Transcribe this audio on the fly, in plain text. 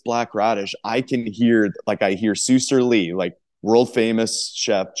black radish, I can hear, like, I hear Suster Lee, like world famous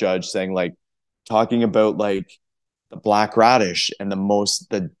chef judge, saying like, talking about like the black radish, and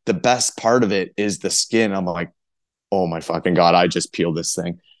the best part of it is the skin. I'm like, oh my fucking God, I just peeled this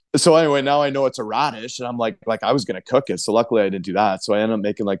thing. So anyway, now I know it's a radish, and I'm like I was gonna cook it. So luckily I didn't do that. So I ended up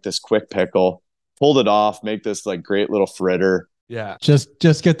making like this quick pickle, pulled it off, make this like great little fritter. Yeah. Just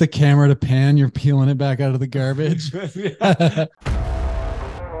get the camera to pan. You're peeling it back out of the garbage.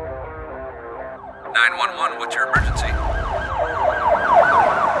 911, what's your emergency?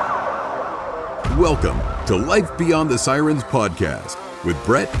 Welcome to Life Beyond the Sirens podcast with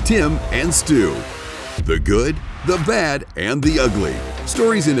Brett, Tim, and Stu. The good, the bad, and the ugly.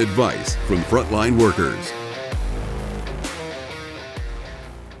 Stories and advice from frontline workers.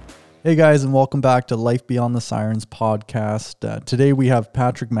 Hey guys, and welcome back to Life Beyond the Sirens podcast. Today we have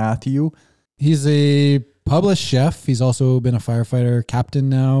Patrick Matthew. He's a published chef. He's also been a firefighter captain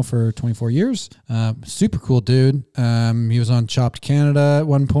now for 24 years. Super cool dude. He was on Chopped Canada at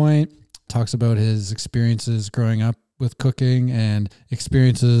one point. Talks about his experiences growing up with cooking and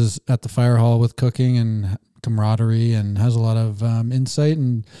experiences at the fire hall with cooking and camaraderie, and has a lot of insight.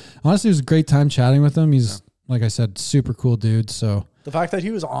 And honestly, it was a great time chatting with him. He's, like I said, super cool dude. So The fact that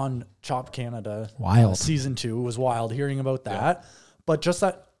he was on Chopped Canada Wild. season 2 was wild, hearing about that. But just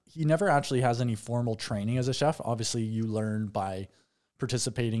that he never actually has any formal training as a chef. Obviously, you learn by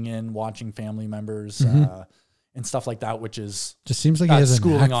participating in, watching family members and stuff like that, which is just seems like he that's has a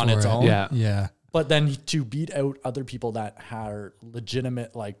schooling knack on for its it. own. Yeah. But then to beat out other people that are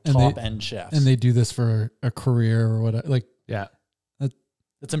legitimate, like And top end chefs, And they do this for a career or whatever. Like, Yeah.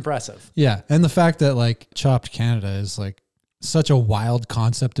 it's impressive. yeah. And the fact that like Chopped Canada is like such a wild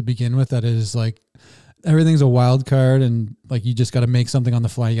concept to begin with, that it is like everything's a wild card, and like you just got to make something on the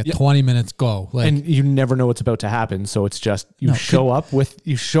fly. You get 20 minutes, go. Like, And you never know what's about to happen. So it's just, you show up with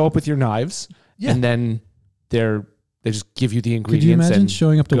your knives, and then they just give you the ingredients. could you imagine and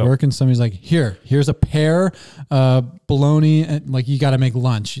showing up to go. work and somebody's like, here's a pear, bologna, and like, you got to make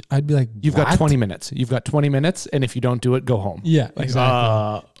lunch. I'd be like, You've got "What?" 20 minutes. You've got 20 minutes. And if you don't do it, go home. Yeah, Like,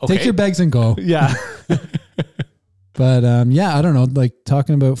 exactly. okay. Take your bags and go. Yeah. But yeah, I don't know. Like,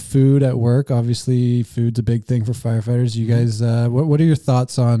 talking about food at work, obviously food's a big thing for firefighters. You guys, what are your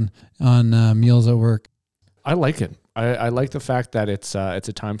thoughts on meals at work? I like it. I like the fact that it's a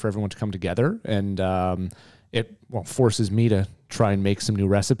time for everyone to come together, and it forces me to try and make some new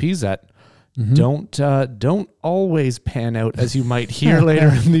recipes that don't always pan out, as you might hear later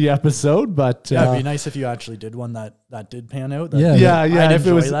in the episode. But Yeah, it'd be nice if you actually did one that did pan out. Yeah. I'd If it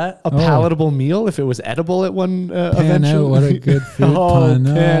enjoy was that. a palatable meal, if it was edible at one Pan eventually. out, what a good food pun.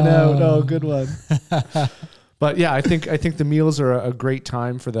 Pan Oh. out. Oh, good one. But yeah, I think the meals are a great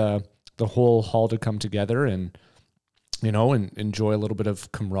time for the whole hall to come together and, you know, and enjoy a little bit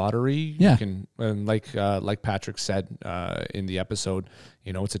of camaraderie. Yeah. And like Patrick said in the episode,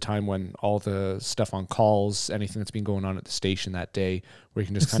 you know, it's a time when all the stuff on calls, anything that's been going on at the station that day, where you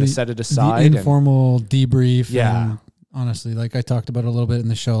can just kind of set it aside. The informal debrief. Yeah. And honestly, like I talked about a little bit in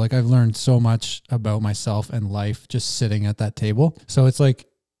the show, like I've learned so much about myself and life just sitting at that table. So it's like,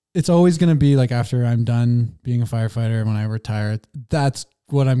 it's always going to be like, after I'm done being a firefighter, when I retire, that's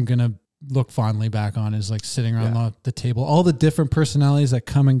what I'm going to look fondly back on, is like sitting around the table, all the different personalities that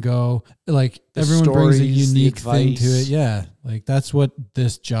come and go. Like The everyone brings a stories, the unique thing to advice. it. Yeah. Like that's what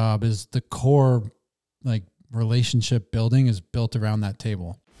this job is. The core, like, relationship building is built around that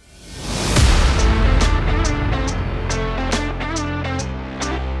table.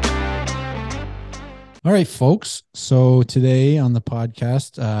 All right, folks. So today on the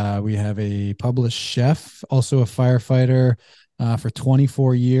podcast, we have a published chef, also a firefighter for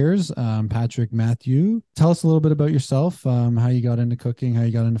 24 years, Patrick Matthew. Tell us a little bit about yourself, how you got into cooking, how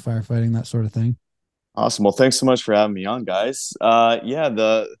you got into firefighting, that sort of thing. Awesome. Well, thanks so much for having me on, guys.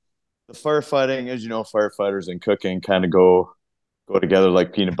 The firefighting, as you know, firefighters and cooking kind of go together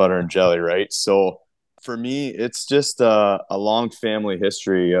like peanut butter and jelly, right? So for me, it's just a long family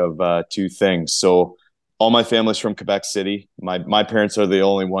history of two things. So all my family's from Quebec City. My parents are the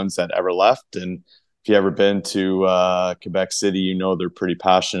only ones that ever left. And if you ever been to Quebec City, you know they're pretty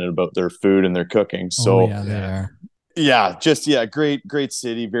passionate about their food and their cooking. So yeah, they are. Great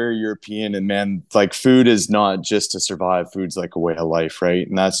city, very European. And man, like, food is not just to survive. Food's like a way of life, right?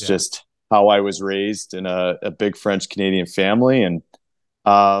 And that's just how I was raised, in a big French Canadian family. And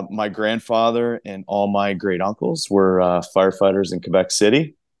my grandfather and all my great uncles were firefighters in Quebec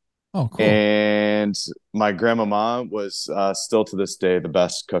City. Oh, cool. And my grandmama was still to this day the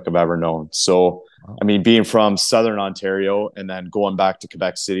best cook I've ever known. So, I mean, being from Southern Ontario and then going back to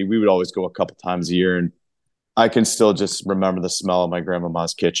Quebec City, we would always go a couple times a year. And I can still just remember the smell of my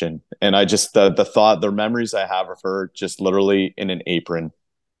grandmama's kitchen. And I just, the memories I have of her just literally in an apron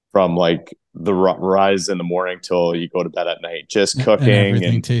from like the rise in the morning till you go to bed at night, just And cooking.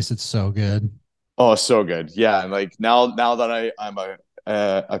 everything And tasted so good. oh, so good. Yeah. And like now that I'm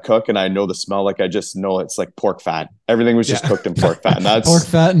a cook and I know the smell, like I just know it's like pork fat. Everything was just Yeah. cooked in pork fat. And Pork that's,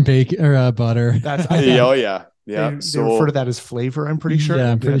 fat and bacon or butter. That's yeah, oh yeah. they, Yeah. they refer to So that as flavor, I'm pretty sure.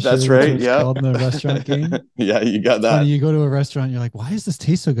 Yeah, I'm pretty sure that's that's what right. it's Yeah. called in the restaurant game. Yeah. You got It's funny. that. You go to a restaurant, you're like, why does this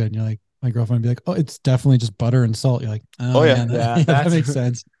taste so good? And you're like, my girlfriend would be like, oh, it's definitely just butter and salt. You're like, oh, Oh yeah, yeah. that, that makes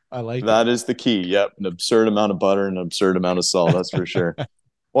sense. I like That it. is the key. Yep. An absurd amount of butter and an absurd amount of salt. That's for sure.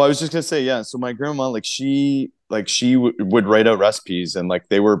 Well, I was just gonna say, yeah. So my grandma, would write out recipes, and like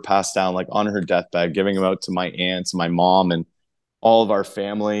they were passed down like on her deathbed, giving them out to my aunts, my mom, and all of our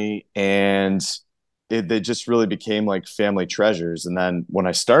family, and they just really became like family treasures. And then when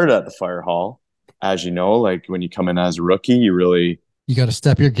I started at the fire hall, as you know, like when you come in as a rookie, You got to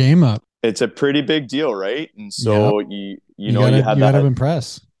step your game up. it's a pretty big deal, right? And Yep. so you know gotta, you had you gotta that,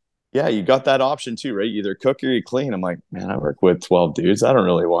 impress. yeah, you got that option too, right? Either cook or you clean. I'm like, man, I work with 12 dudes. I don't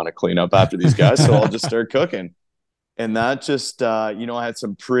really want to clean up after these guys, so I'll just start cooking. And that just, I had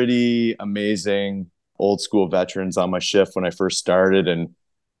some pretty amazing old school veterans on my shift when I first started, and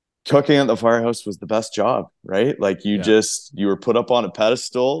cooking at the firehouse was the best job, right? Like you were put up on a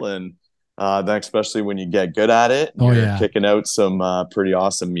pedestal, and then especially when you get good at it, and Oh, you're yeah. kicking out some pretty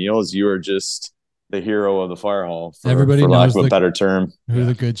awesome meals. You are just the hero of the fire hall, Everybody for lack knows of a better term. who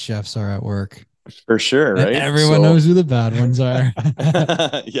the good chefs are at work. For sure, And right? everyone knows who the bad ones are.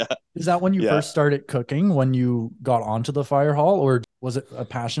 Yeah. Is that when you Yeah. first started cooking, when you got onto the fire hall, or was it a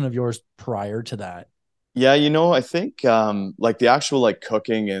passion of yours prior to that? Yeah, I think like the actual like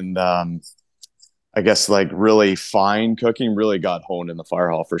cooking and I guess like really fine cooking really got honed in the fire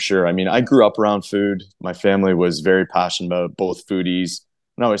hall for sure. I mean, I grew up around food. My family was very passionate about it, both foodies.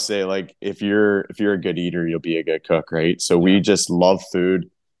 And I always say like if you're a good eater, you'll be a good cook, right? So we just love food.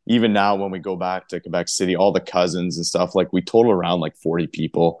 Even now when we go back to Quebec City, all the cousins and stuff, like we total around like 40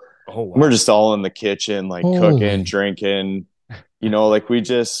 people. Oh, wow. We're just all in the kitchen, like Holy. cooking, drinking, like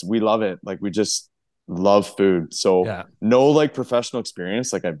we love it. Like we just love food. So Yeah. no like professional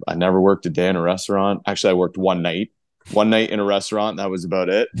experience. Like I never worked a day in a restaurant. Actually, I worked one night in a restaurant. That was about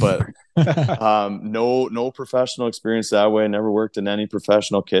it. But no professional experience that way. I never worked in any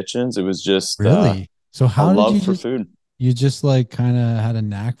professional kitchens. It was just Really? So a how did love you for just, food. you just like kind of had a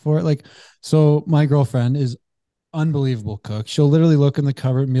knack for it? Like, so my girlfriend is unbelievable cook. She'll literally look in the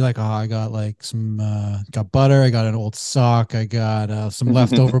cupboard and be like, "Oh, I got like some got butter, I got an old sock, I got some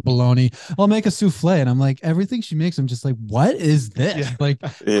leftover bologna. I'll make a souffle." And I'm like, everything she makes, I'm just like, "What is this? Yeah. Like,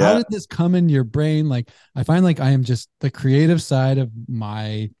 how Yeah. did this come in your brain?" Like, I find like I am just the creative side of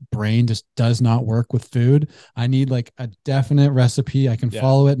my brain just does not work with food. I need like a definite recipe. I can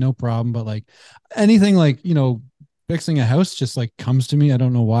follow it, no problem. But like anything like, fixing a house just like comes to me. I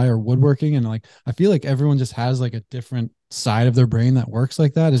don't know why, or woodworking. And like, I feel like everyone just has like a different side of their brain that works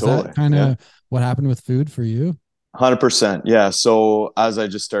like that. Is Totally. that kind of what happened with food for you? 100%. Yeah. So as I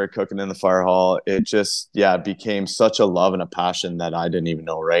just started cooking in the fire hall, it just, became such a love and a passion that I didn't even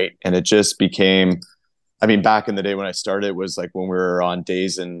know. Right. And it just became, I mean, back in the day when I started, it was like when we were on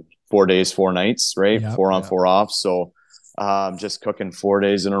days and 4 days, 4 nights, right? Yep, 4 on, 4 off. So just cooking 4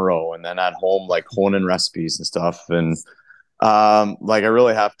 days in a row, and then at home, like honing recipes and stuff. And like I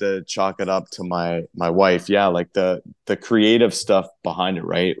really have to chalk it up to my wife. Yeah. Like the creative stuff behind it,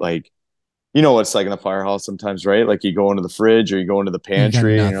 right? Like, what it's like in the fire hall sometimes, right? Like you go into the fridge or you go into the You got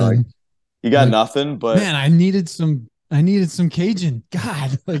pantry and you're like, nothing. you got Like, nothing, but Man, I needed some Cajun.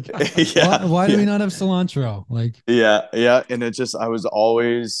 God, like why do we not have cilantro? Like, yeah. And I was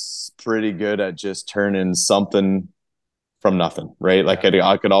always pretty good at just turning something from nothing, right? Like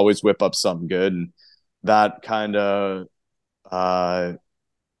I could always whip up something good, and that kind of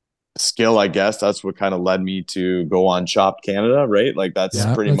skill, I guess, that's what kind of led me to go on Chopped Canada, right? Like that's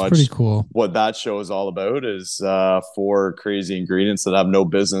pretty much pretty cool. what that show is all about, is four crazy ingredients that have no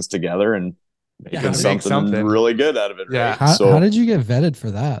business together and making something really good out of it, right? How did you get vetted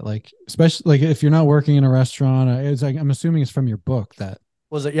for that? Like, especially like if you're not working in a restaurant, it's like, I'm assuming it's from your book that.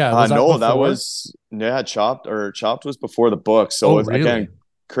 Was it? Yeah. Was that No, before? that was Chopped was before the book. So again,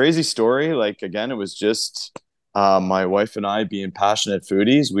 crazy story. Like again, it was just my wife and I being passionate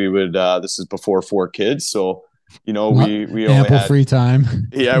foodies. We would this is before 4 kids, so we only ample had free time.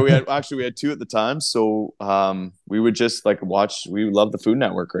 Yeah, we had two at the time. So we would just like watch. We loved the Food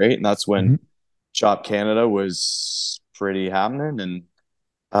Network, right? And that's when Chopped Canada was pretty happening, and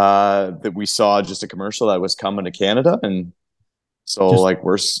that we saw just a commercial that was coming to Canada, and so like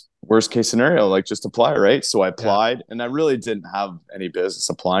we're worst case scenario, like just apply, right? So I applied and I really didn't have any business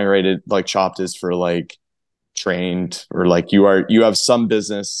applying, right? It like Chopped is for like trained, or like you have some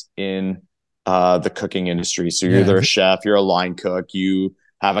business in the cooking industry. So you're either a chef, you're a line cook, you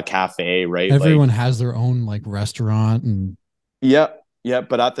have a cafe, right? Everyone Like, has their own like restaurant and yeah, yeah.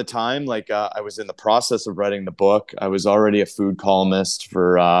 But at the time, like I was in the process of writing the book. I was already a food columnist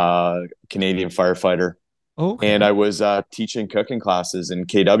for Canadian Firefighter, and okay. I was teaching cooking classes in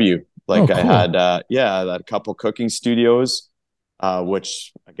KW. Oh, Like I cool. had, I had a couple cooking studios,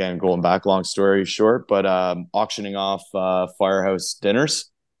 which again, going back, long story short, but auctioning off firehouse dinners,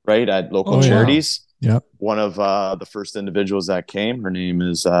 right, at local Oh, yeah. charities. Yep. One of the first individuals that came, her name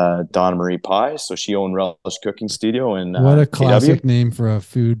is Donna Marie Pye. So she owned Relish Cooking Studio in What a KW. classic name for a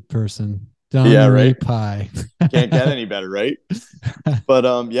food person. Don Yeah, Marie right. Pie. Can't get any better, right?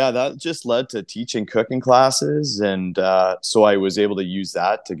 But yeah, that just led to teaching cooking classes, and so I was able to use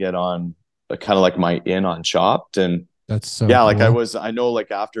that to get on kind of like my in on Chopped. And That's so yeah, like cool. I know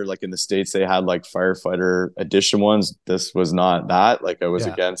like after, like in the States they had like firefighter edition ones. This was not that. Like I was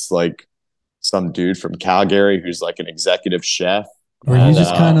Yeah. against like some dude from Calgary who's like an executive chef. Were you And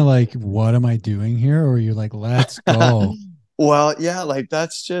just kind of like, what am I doing here? Or were you like, let's go? well, yeah, like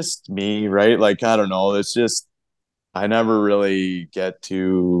that's just me, right? Like I don't know, it's just I never really get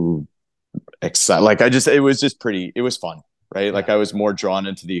too excited. Like it was just pretty, it was fun, right? Like I was more drawn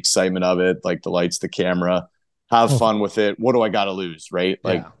into the excitement of it, like the lights, the camera, have Oh, fun with it. What do I got to lose, right?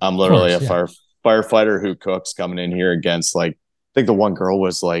 Like Yeah. I'm of literally course. a Yeah. firefighter who cooks, coming in here against like, I think the one girl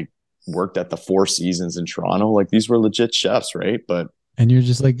was like worked at the Four Seasons in Toronto. Like these were legit chefs, right? But And you're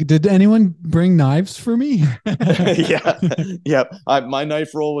just like, did anyone bring knives for me? yeah, yeah. My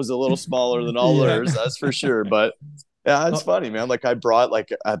knife roll was a little smaller than all Yeah. theirs, that's for sure. But yeah, it's funny, man. Like I brought, like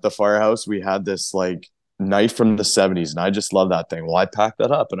at the firehouse, we had this like knife from the 70s, and I just love that thing. Well, I packed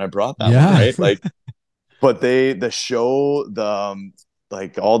that up and I brought that one, Yeah. right? Like, but the show,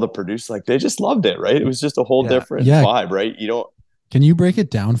 like all the producers, like they just loved it, right? It was just a whole Yeah. different Yeah. vibe, right? You don't, Can you break it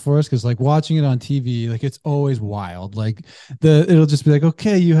down for us? Because like watching it on TV, like it's always wild. Like it'll just be like,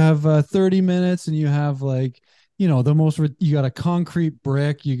 okay, you have 30 minutes, and you have like, you got a concrete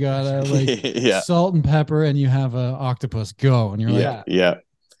brick, you got a like yeah, salt and pepper, and you have a octopus go, and you're like, yeah, yeah.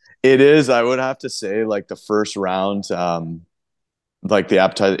 It is. I would have to say, like the first round, like the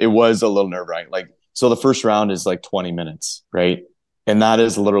appetizer, it was a little nerve wracking. Like, so the first round is like 20 minutes, right? And that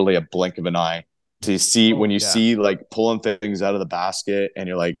is literally a blink of an eye to see, when you see like pulling things out of the basket and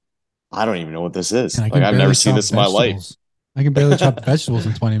you're like, I don't even know what this is. and I Like, can I've barely never seen chop this in my life. vegetables. I can barely chop vegetables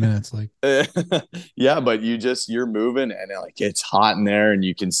in 20 minutes. Like, Yeah, but you're moving, and like it's hot in there, and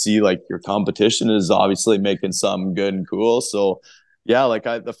you can see like your competition is obviously making something good and cool. So yeah, like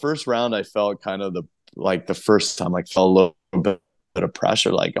the first round, I felt kind of the first time, like felt a little bit of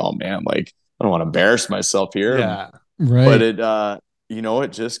pressure, like, oh man, like I don't want to embarrass myself here. Yeah. But right.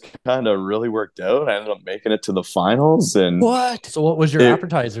 it just kind of really worked out. I ended up making it to the finals. And What? So what was your it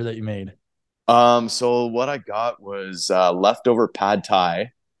appetizer that you made? so what I got was leftover pad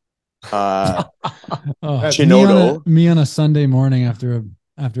thai, uh Oh, chinodo. me on a Sunday morning after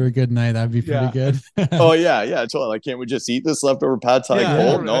a good night, that'd be pretty Yeah. good. Oh yeah, yeah, totally. Like, can't we just eat this leftover pad thai Yeah,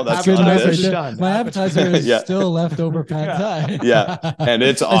 cold? yeah. No, That's that's good not a enough right dish. there. Done. My appetizer is Yeah, still leftover pad thai. yeah, and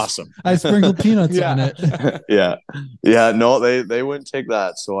it's I, awesome. I sprinkled peanuts Yeah. on it. Yeah, yeah. No, they wouldn't take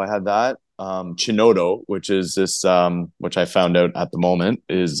that. So I had that chinodo, which is this which I found out at the moment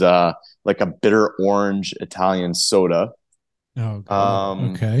is like a bitter orange Italian soda. Oh,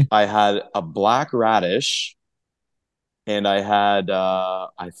 okay. I had a black radish, and I had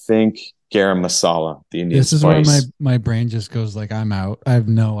I think garam masala, the Indian This is where my spice. my brain just goes like, I'm out. I have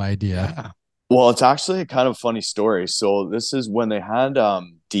no idea. Yeah. Well, it's actually a kind of funny story. So this is when they had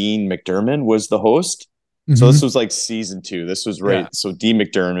Dean McDermott was the host. So this Mhm. was like season 2. This was Yeah. right. So Dean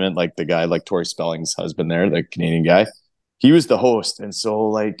McDermott, like the guy, like Tori Spelling's husband there, the Canadian guy, he was the host. And so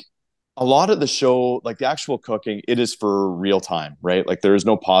like a lot of the show, like the actual cooking, it is for real time, right? Like there is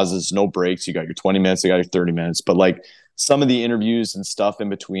no pauses, no breaks. You got your 20 minutes, you got your 30 minutes. But like some of the interviews and stuff in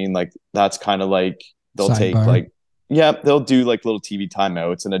between, like that's kind of like they'll take Sidebar. like, yeah, they'll do like little TV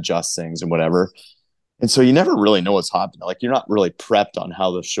timeouts and adjust things and whatever. And so you never really know what's happening. Like you're not really prepped on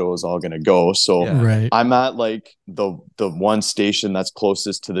how the show is all going to go. So Yeah. Right. I'm at like the one station that's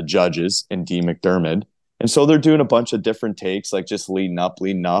closest to the judges in D McDermott. And so they're doing a bunch of different takes, like just leading up.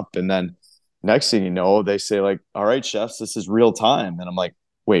 And then next thing you know, they say like, all right, chefs, this is real time. And I'm like,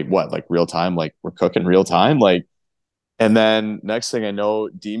 wait, what? Like real time? Like we're cooking real time? Like, and then next thing I know,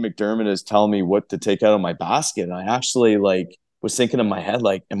 D McDermott is telling me what to take out of my basket. And I actually like was thinking in my head,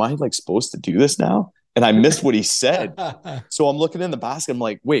 like, am I like supposed to do this now? and I missed what he said. So I'm looking in the basket. I'm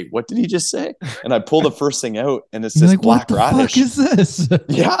like, wait, what did he just say? And I pull the first thing out, and it's You're this like, what black the radish. fuck is this?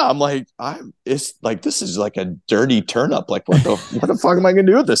 Yeah, I'm like, it's like, this is like a dirty turnip. Like, what the fuck am I gonna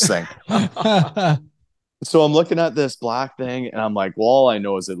do with this thing? So I'm looking at this black thing, and I'm like, well, all I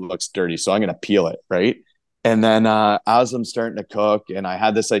know is it looks dirty, so I'm gonna peel it, right? And then as I'm starting to cook, and I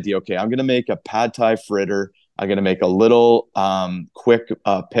had this idea, okay, I'm gonna make a pad thai fritter. I'm gonna make a little quick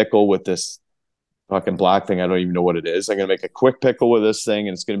pickle with this fucking black thing. I don't even know what it is. I'm gonna make a quick pickle with this thing,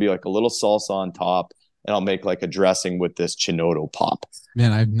 and it's gonna be like a little salsa on top, and I'll make like a dressing with this chinoto pop.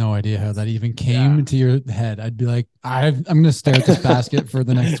 Man, I have no idea how that even came into your head. I'd be like, I'm going to stare at this basket for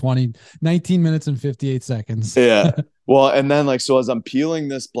the next 19 minutes and 58 seconds. Yeah. Well, and then like, so as I'm peeling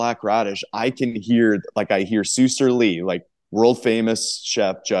this black radish, I can hear, like, I hear Suser Lee, like world famous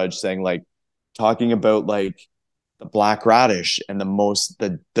chef judge, saying like, talking about like the black radish, and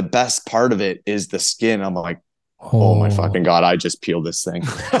the best part of it is the skin. I'm like, oh my fucking God, I just peeled this thing.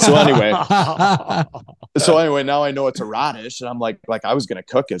 So anyway, now I know it's a radish, and I'm like I was gonna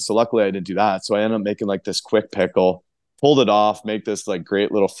cook it. So luckily I didn't do that. So I ended up making like this quick pickle, pulled it off, make this like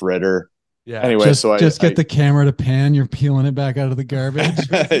great little fritter. Yeah. Anyway, just get the camera to pan. You're peeling it back out of the garbage.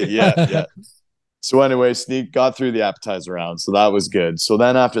 yeah. So anyway, got through the appetizer round. So that was good. So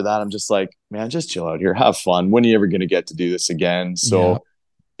then after that, I'm just like, man, just chill out here, have fun. When are you ever gonna get to do this again? So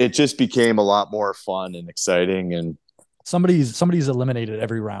it just became a lot more fun and exciting. And somebody's eliminated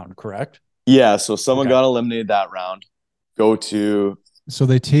every round, correct? Yeah, so someone got eliminated that round. So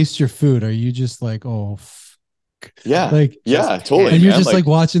they taste your food. Are you just like, yeah, like, totally. And you're just like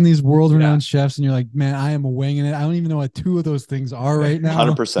watching these world-renowned chefs, and you're like, man, I am winging it. I don't even know what two of those things are right now.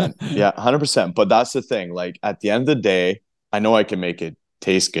 100%. Yeah, 100%. But that's the thing. Like at the end of the day, I know I can make it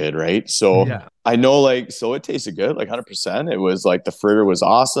taste good, right? So I know, like, so it tasted good, like 100%. It was like the fritter was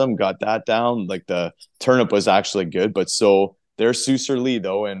awesome, got that down. Like the turnip was actually good. But so there's Suser Lee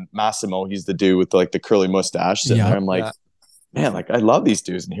though, and Massimo, he's the dude with like the curly mustache sitting there. I'm like, man, like I love these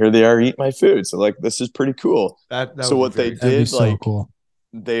dudes, and here they are eating my food. So like this is pretty cool. So what they did, like, so cool.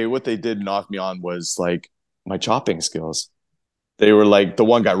 What they did knock me on was like my chopping skills. They were like, the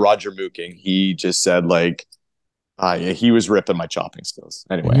one guy, Roger Mooking, he just said like, he was ripping my chopping skills.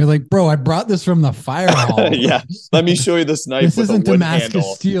 Anyway, and you're like, bro, I brought this from the fire hall. Yeah, let me show you this knife. This with isn't a wood Damascus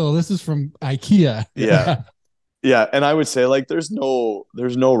handle. steel. This is from IKEA. Yeah, and I would say like there's no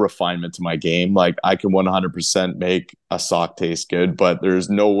refinement to my game. Like I can 100% make a sock taste good, but there's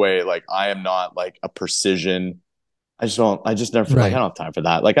no way, like I am not like a precision. I just never feel like I don't have time for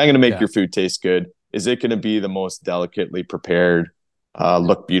that. Like I'm gonna make your food taste good. Is it gonna be the most delicately prepared,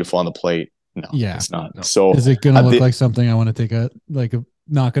 look beautiful on the plate? No, it's not. No. So is it gonna look like something I want to take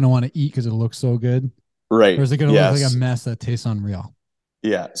not gonna want to eat because it looks so good? Right. Or is it gonna look like a mess that tastes unreal?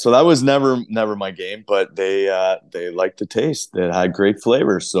 Yeah. So that was never my game, but they liked the taste. It had great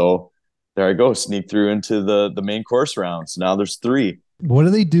flavor. So there I go, sneak through into the main course round. So now there's 3. What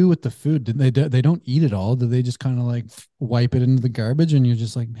do they do with the food? They don't eat it all? Do they just kind of like wipe it into the garbage, and you're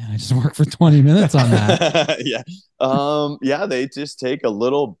just like, man, I just worked for 20 minutes on that? Yeah. They just take a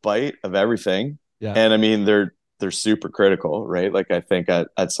little bite of everything. Yeah. And I mean, they're super critical, right? Like I think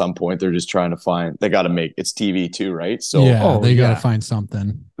at some point they're just trying to find, they got to make, it's TV too, right? So they got to find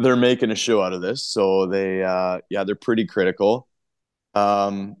something. They're making a show out of this. So they're pretty critical.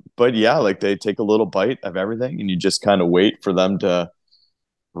 But yeah, like they take a little bite of everything, and you just kind of wait for them to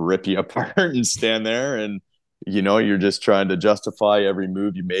rip you apart and stand there, and you're just trying to justify every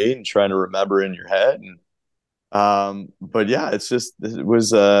move you made and trying to remember in your head. And but yeah, it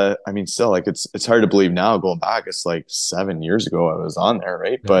was I mean, still, like it's hard to believe now going back. It's like 7 years ago I was on there,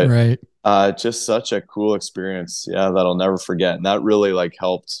 right? But just such a cool experience, that I'll never forget. And that really like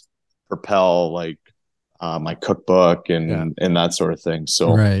helped propel like my cookbook and that sort of thing.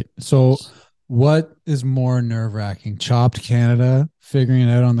 So what is more nerve-wracking, Chopped Canada, figuring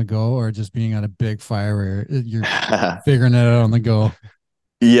it out on the go, or just being at a big fire where you're figuring it out on the go?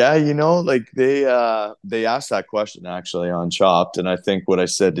 Yeah, like they asked that question actually on Chopped, and I think what I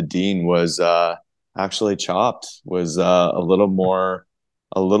said to Dean was actually Chopped was a little more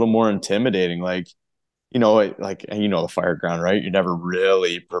intimidating. Like, the fire ground, right? You're never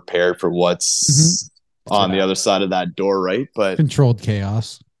really prepared for what's on the other side of that door, right? But controlled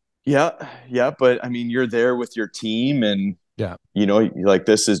chaos. Yeah, but I mean, you're there with your team, and like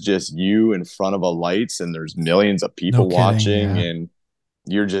this is just you in front of a lights, and there's millions of people watching, and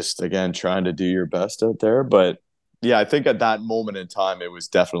you're just again trying to do your best out there. But yeah, I think at that moment in time, it was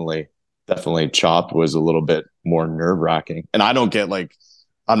definitely Chopped was a little bit more nerve-wracking. And I don't get like,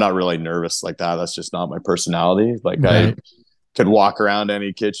 I'm not really nervous like that. That's just not my personality. Like could walk around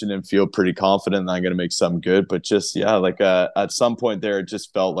any kitchen and feel pretty confident that I'm going to make something good. But just, yeah, like at some point there, it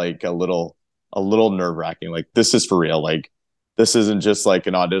just felt like a little nerve wracking. Like, this is for real. Like, this isn't just like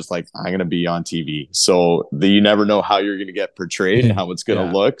an audition, like I'm going to be on TV. So you never know how you're going to get portrayed and how it's going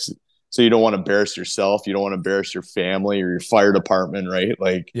to look. So you don't want to embarrass yourself. You don't want to embarrass your family or your fire department, right?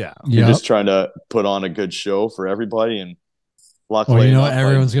 Like, you're just trying to put on a good show for everybody. And luckily,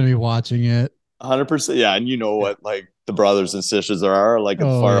 everyone's going to be watching it. 100%. Yeah. And you know what, like, the brothers and sisters are like in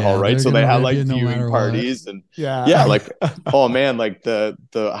the fire hall, right? So they had like viewing parties and like, oh man, like the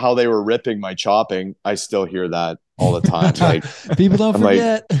how they were ripping my chopping. I still hear that all the time. Like, people don't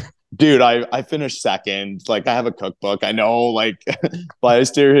forget. Like, dude, I finished second. Like, I have a cookbook. I know, like, but I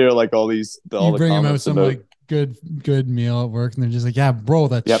still hear like all the bring them out comments some about, like good meal at work, and they're just like, yeah, bro,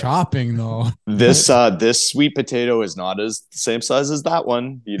 that chopping though. This sweet potato is not as the same size as that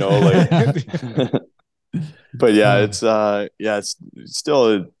one, you know, like. But yeah, it's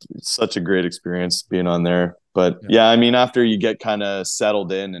still such a great experience being on there. But yeah, I mean, after you get kind of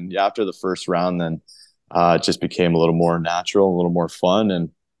settled in, and after the first round, then it just became a little more natural, a little more fun, and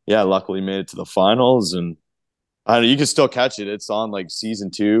yeah, luckily made it to the finals. And I don't know, you can still catch it. It's on like season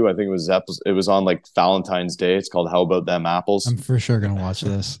 2. I think it was on like Valentine's Day. It's called How About Them Apples. I'm for sure gonna watch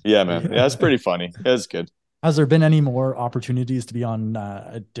this. Yeah, man. Yeah, it's pretty funny. It's good. Has there been any more opportunities to be on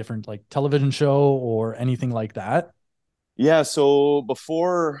a different like television show or anything like that? Yeah, so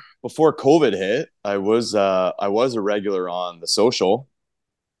before COVID hit, I was a regular on The Social.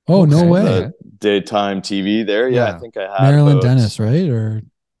 Oh, no way. Daytime TV there. Yeah, I think I had Marilyn Dennis, right? Or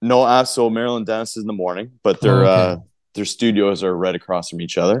no, so Marilyn Dennis is in the morning, but their studios are right across from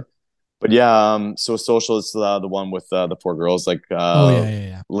each other. But yeah, so Social is the one with the 4 girls, like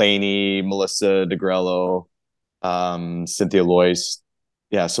Lainey, Melissa DeGrello, Cynthia Loyce.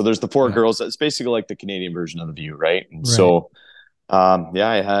 Yeah, so there's the 4 girls. It's basically like the Canadian version of The View, right? And so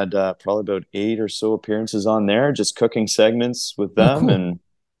I had probably about 8 or so appearances on there, just cooking segments with them. Cool. And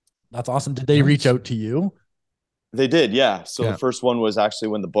that's awesome. Did they reach out to you? They did, yeah. So the first one was actually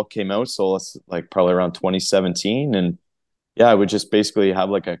when the book came out, so it's like probably around 2017. And yeah, I would just basically have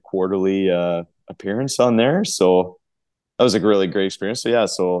like a quarterly appearance on there. So that was a really great experience.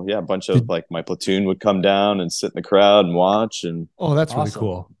 So yeah, a bunch of like my platoon would come down and sit in the crowd and watch. And that's really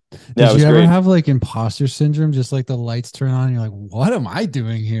cool. Did you ever have like imposter syndrome? Just like the lights turn on, and you're like, "What am I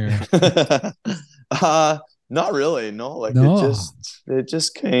doing here?" Not really. No, like it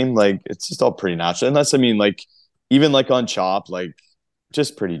just came like it's just all pretty natural. Unless I mean, like even like on Chop, like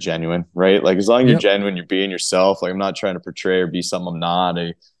just pretty genuine, right? Like as long as you're genuine, you're being yourself. Like I'm not trying to portray or be something I'm not.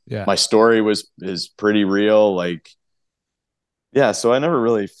 My story is pretty real. Like. Yeah, so I never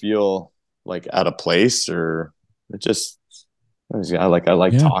really feel like out of place or it just I like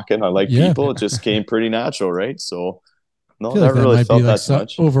talking, I like people. It just came pretty natural, right? So no, never really felt that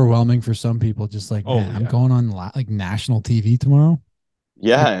much. Overwhelming for some people, just like I'm going on like national TV tomorrow.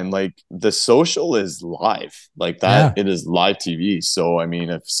 Yeah, and like The Social is live, like that. It is live TV. So I mean,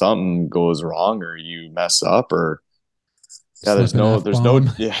 if something goes wrong or you mess up or there's no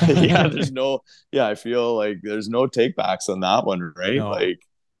I feel like there's no takebacks on that one, right? No. Like,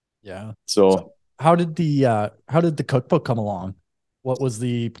 so how did the cookbook come along? What was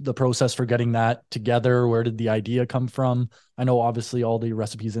the process for getting that together? Where did the idea come from? I know obviously all the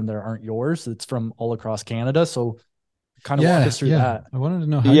recipes in there aren't yours. It's from all across Canada. So kind of walk us through that. I wanted to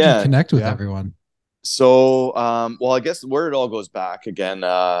know how you connect with everyone. So, well, I guess where it all goes back again,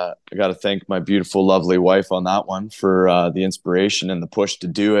 I got to thank my beautiful, lovely wife on that one for the inspiration and the push to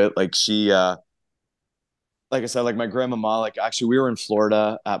do it. Like she, like I said, like my grandmama, like actually we were in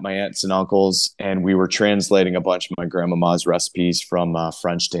Florida at my aunts and uncles and we were translating a bunch of my grandmama's recipes from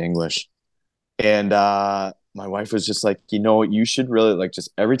French to English. And my wife was just like, you should really like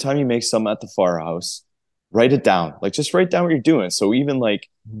just every time you make something at the firehouse, write it down. Like just write down what you're doing. So even like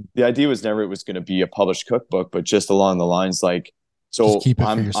the idea was never it was going to be a published cookbook, but just along the lines like, so just keep it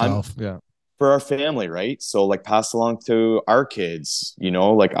for yourself. For our family, right? So like pass along to our kids,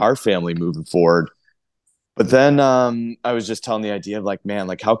 like our family moving forward. But then I was just telling the idea of like, man,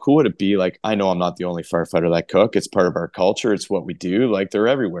 like how cool would it be? Like, I know I'm not the only firefighter that cook. It's part of our culture. It's what we do. Like they're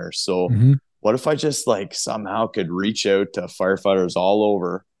everywhere. So what if I just like somehow could reach out to firefighters all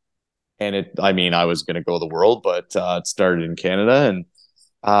over? And I was going to go the world, but it started in Canada.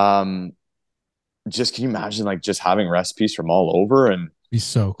 And just can you imagine like just having recipes from all over and be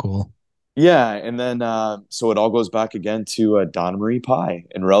so cool. Yeah. And then so it all goes back again to Donna Marie Pie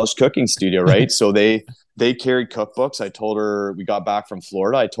and Relish Cooking Studio, right? So they carried cookbooks. I told her we got back from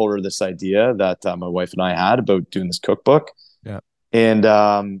Florida. I told her this idea that my wife and I had about doing this cookbook. Yeah.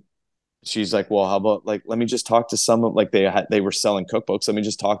 And she's like, well, how about like, let me just talk to someone, like they were selling cookbooks. Let me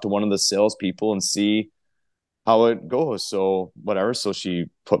just talk to one of the salespeople and see how it goes. So whatever. So she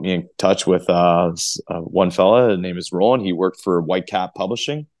put me in touch with one fella. His name is Roland. He worked for White Cap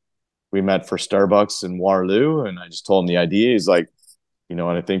Publishing. We met for Starbucks in Waterloo, and I just told him the idea. He's like, you know,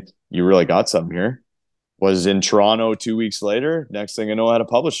 and I think you really got something here. Was in Toronto 2 weeks later. Next thing I know, I had a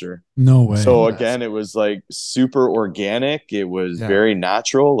publisher. No way. So again, it was like super organic. It was very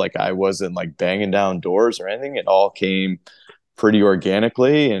natural. Like I wasn't like banging down doors or anything. It all came pretty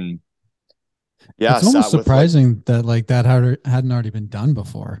organically. And yeah, It's almost sat with like, surprising that like that hadn't already been done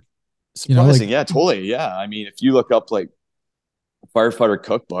before. You know, surprising. like Yeah, totally. Yeah. I mean, if you look up like firefighter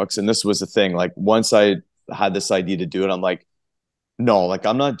cookbooks, and this was the thing, like once I had this idea to do it, I'm like, no, like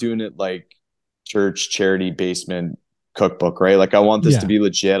I'm not doing it like church charity basement cookbook, right? Like I want this to be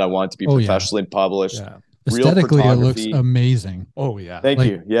legit. I want it to be professionally published. Yeah. Real aesthetically, it looks photography. amazing. Oh yeah. Thank Like,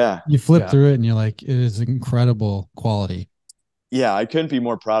 you. Yeah. You flip through it and you're like, it is incredible quality. Yeah, I couldn't be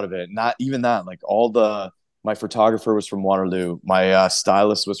more proud of it. Not even that, like my photographer was from Waterloo. My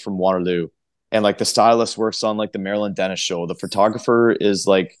stylist was from Waterloo. And like the stylist works on like the Maryland Dennis show. The photographer is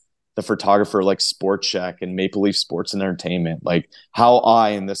like the photographer like Sport Check and Maple Leaf Sports and Entertainment. Like how I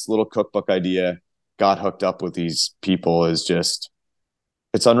in this little cookbook idea got hooked up with these people is just,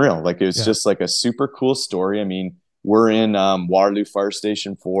 it's unreal. Like it's just like a super cool story. I mean, we're in Waterloo Fire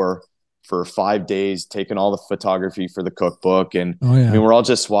Station for 5 days, taking all the photography for the cookbook. And I mean, we're all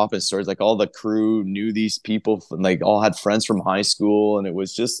just swapping stories. Like all the crew knew these people, and like all had friends from high school. And it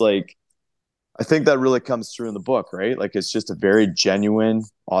was just like, I think that really comes through in the book, right? Like it's just a very genuine,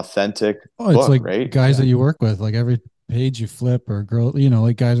 authentic it's book, like right? guys that you work with, like every page you flip or girl, you know,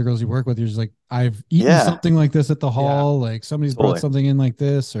 like guys or girls you work with, you're just like, I've eaten something like this at the hall. Like somebody's brought something in like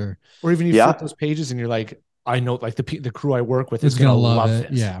this, or even you flip those pages and you're like, I know like the crew I work with is going to love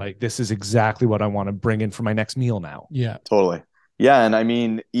this. Yeah. Like this is exactly what I want to bring in for my next meal now. Yeah, totally. Yeah. And I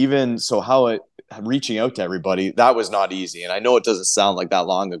mean, even so how it reaching out to everybody, that was not easy. And I know it doesn't sound like that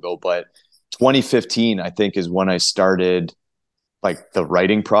long ago, but 2015, I think, is when I started like the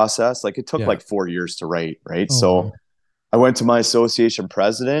writing process. Like it took like 4 years to write, right? So I went to my association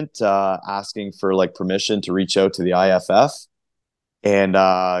president asking for like permission to reach out to the IFF, and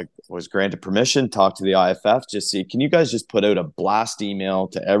was granted permission, talked to the IFF, just see, can you guys just put out a blast email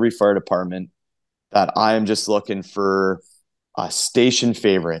to every fire department that I am just looking for a station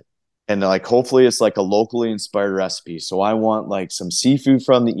favorite. And like, hopefully it's like a locally inspired recipe. So I want like some seafood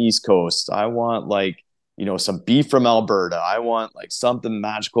from the East Coast. I want like, you know, some beef from Alberta. I want like something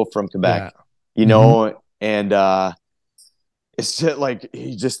magical from Quebec, you know? And it's just like,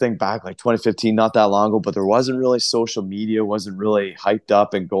 you just think back like 2015, not that long ago, but there wasn't really social media, wasn't really hyped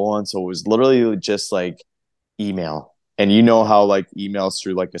up and going. So it was literally just like email. And you know how like emails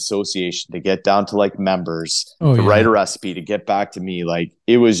through like association to get down to like members to write a recipe to get back to me. Like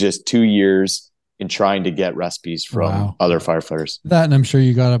it was just 2 years in trying to get recipes from other firefighters. That, and I'm sure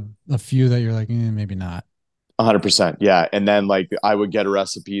you got a few that you're like, maybe not. 100%. Yeah. And then like I would get a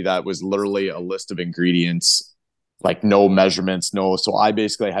recipe that was literally a list of ingredients, like no measurements, no. So I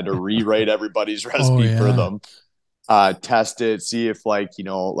basically had to rewrite everybody's recipe for them. Test it, see if like, you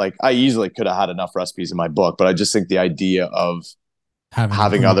know, like I easily could have had enough recipes in my book, but I just think the idea of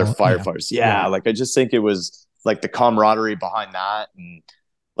having other firefighters. Like I just think it was like the camaraderie behind that. And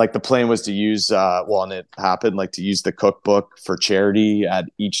like the plan was to use, and it happened, like to use the cookbook for charity at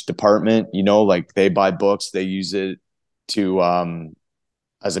each department, you know, like they buy books, they use it to,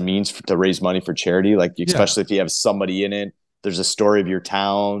 as a means to raise money for charity. Like, especially if you have somebody in it, there's a story of your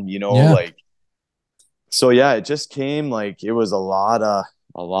town, you know, like, so yeah, it just came like it was a lot of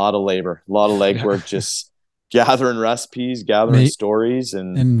labor, a lot of legwork, just gathering recipes, gathering stories,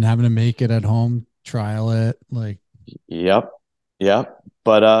 and having to make it at home, trial it, like. Yep.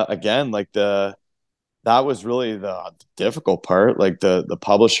 But again, like that was really the difficult part. Like the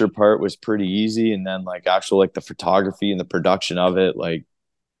publisher part was pretty easy, and then like actual like the photography and the production of it, like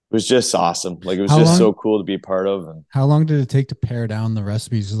it was just awesome. Like it was so cool to be a part of. And how long did it take to pare down the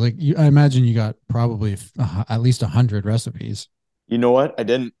recipes? Like I imagine you got probably at least 100 recipes. You know what? I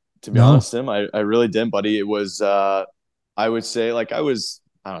didn't, to be honest, Tim. I really didn't, buddy. It was I would say like I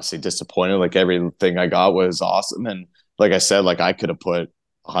don't say disappointed. Like everything I got was awesome, and like I said, like I could have put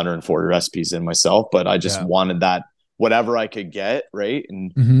 140 recipes in myself, but I just wanted that whatever I could get, right?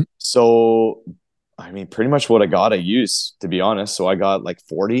 And so I mean, pretty much what I got, I used, to be honest. So I got like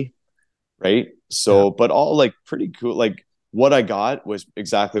 40, right? So, but all like pretty cool. Like what I got was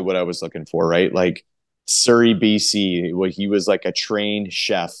exactly what I was looking for, right? Like Surrey, BC. Where he was like a trained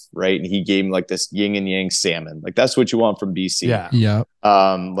chef, right? And he gave me like this yin and yang salmon. Like that's what you want from BC. Yeah. Yeah.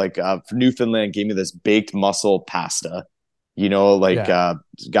 For Newfoundland, gave me this baked mussel pasta. You know, like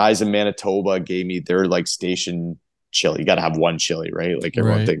guys in Manitoba gave me their like station chili. You got to have one chili, right? Like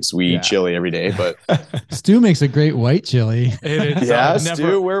everyone Right. thinks we eat chili every day, but Stu makes a great white chili. It is, yeah,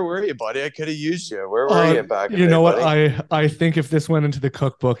 Stu, where were you, buddy? I could have used you. Where were you back in the You day, know what? buddy? I think if this went into the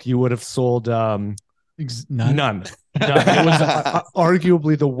cookbook, you would have sold None. none. It was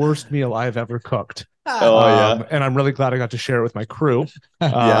arguably the worst meal I've ever cooked. Oh yeah. And I'm really glad I got to share it with my crew.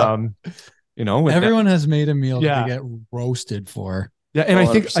 Yeah. You know, with Everyone has made a meal Yeah. that they get roasted for. yeah, and I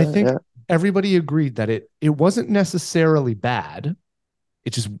think 100%, everybody agreed that it wasn't necessarily bad.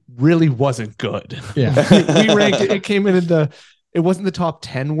 It just really wasn't good. Yeah. We ranked it. It came in it wasn't the top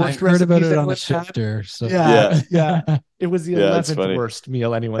 10 I worst heard about recipes it on a anyone's had. shifter. So Yeah. It was the Yeah, it's 11th funny. worst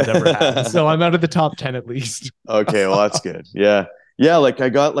meal anyone's ever had. So I'm out of the top 10 at least. Okay, well that's good. Yeah. Yeah, like I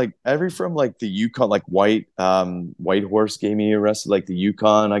got like from like the Yukon, like White Horse gave me a recipe, like the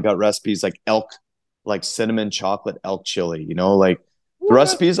Yukon. I got recipes like elk, like cinnamon chocolate elk chili, you know, like the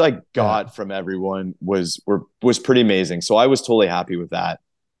recipes I got from everyone was pretty amazing. So I was totally happy with that.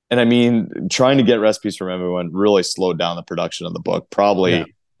 And I mean, trying to get recipes from everyone really slowed down the production of the book. Probably, I'm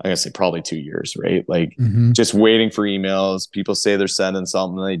gonna say probably 2 years, right? Like just waiting for emails. People say they're sending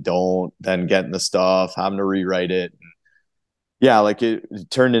something, they don't, then getting the stuff, having to rewrite it. Yeah, like it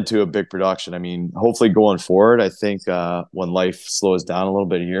turned into a big production. I mean, hopefully going forward, I think when life slows down a little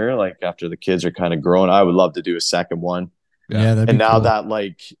bit here, like after the kids are kind of grown, I would love to do a second one. yeah, that'd And be now cool.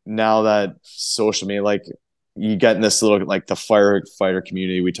 now that social media, like you get in this little, like the firefighter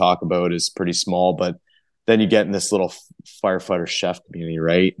community we talk about is pretty small, but then you get in this little firefighter chef community,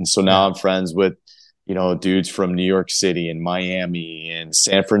 right? And so now I'm friends with, you know, dudes from New York City and Miami and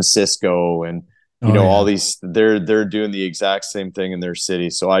San Francisco and all these, they're doing the exact same thing in their city.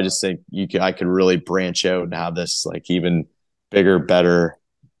 So I just think I could really branch out and have this like even bigger, better,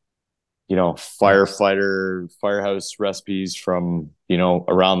 firehouse recipes from,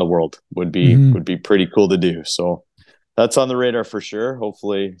 around the world would be pretty cool to do. So that's on the radar for sure.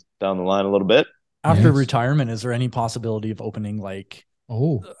 Hopefully down the line a little bit. After retirement, is there any possibility of opening like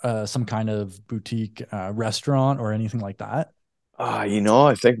some kind of boutique restaurant or anything like that?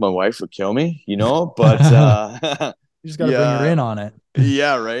 I think my wife would kill me, but You just got to bring her in on it.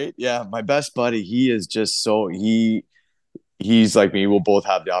 Yeah, right. Yeah, my best buddy, he is just he's like me. We'll both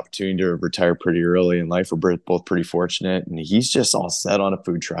have the opportunity to retire pretty early in life. We're both pretty fortunate, and he's just all set on a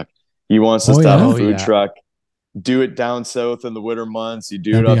food truck. He wants us to have a food truck. Do it down south in the winter months. You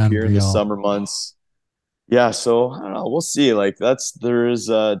do it up here in the summer months. Yeah, so I don't know. We'll see. Like there is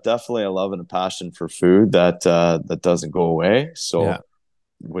definitely a love and a passion for food that doesn't go away. So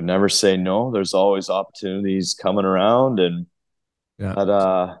would never say no. There's always opportunities coming around, and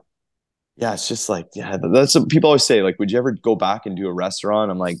it's just like that's what people always say. Like, would you ever go back and do a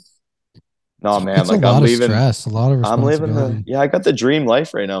restaurant? I'm like, no, man. It's like a lot I'm of leaving. Stress, a lot of responsibility. I'm living I got the dream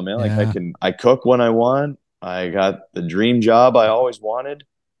life right now, man. Like I cook when I want. I got the dream job I always wanted.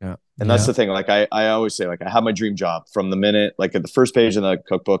 Yeah. And that's the thing. Like I always say, like I have my dream job from the minute, like at the first page in the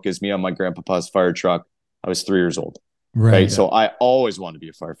cookbook is me on my grandpa's fire truck. I was 3 years old. Right. So I always wanted to be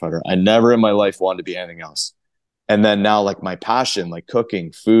a firefighter. I never in my life wanted to be anything else. And then now like my passion, like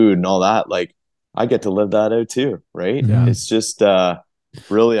cooking, food and all that, like I get to live that out too. Right. Yeah. It's just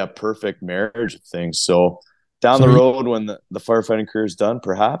really a perfect marriage of things. So down the road when the firefighting career is done,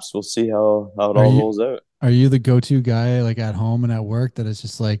 perhaps we'll see how it all rolls out. Are you the go-to guy like at home and at work that it's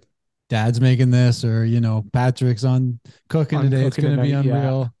just like dad's making this or, Patrick's on cooking today. It's going to be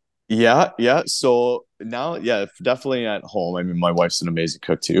unreal. Yeah. So now, definitely at home. I mean, my wife's an amazing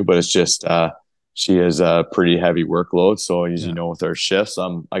cook too, but it's just, she has a pretty heavy workload. So as you know, with our shifts,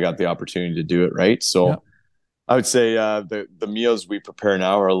 I got the opportunity to do it. Right. So I would say, the meals we prepare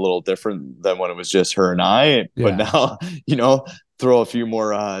now are a little different than when it was just her and I, but now, throw a few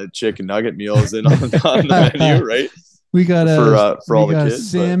more, chicken nugget meals in on the menu. Right. We got for all the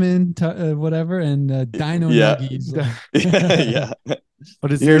kids, salmon, whatever, and dino nuggies. Yeah.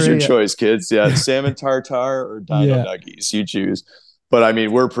 But here's your choice, kids. Yeah, salmon tartare or dino nuggies. You choose. But I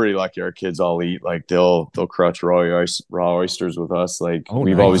mean, we're pretty lucky. Our kids all eat. Like they'll crutch raw oysters with us. Like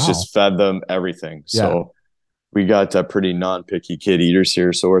we've always just fed them everything. So we got pretty non-picky kid eaters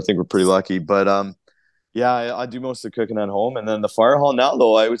here. So I think we're pretty lucky. But I do most of the cooking at home, and then the fire hall now.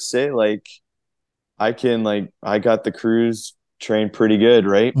 Though I would say like. I got the crews trained pretty good,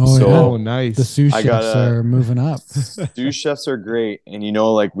 right? Nice. The sous chefs are moving up. Sous chefs are great. And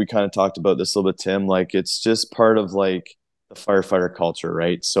like we kind of talked about this a little bit, Tim, like it's just part of like the firefighter culture,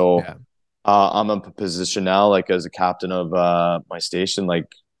 right? So I'm in a position now, like as a captain of my station,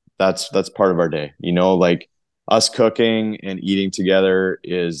 like that's part of our day. You know, like us cooking and eating together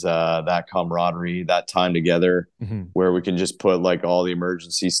is that camaraderie, that time together Mm-hmm. where we can just put like all the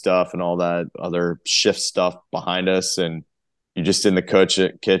emergency stuff and all that other shift stuff behind us, and you're just in the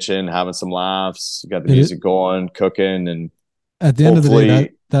kitchen having some laughs, you got the It, music going, cooking, and at the end of the day,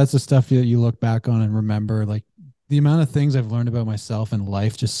 hopefully that's the stuff that you look back on and remember, like the amount of things I've learned about myself and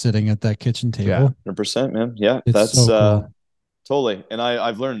life just sitting at that kitchen Yeah. table. 100%, man. Yeah, It's that's so cool. totally. And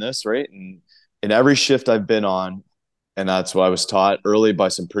I've learned this, right? And in every shift I've been on, and that's what I was taught early by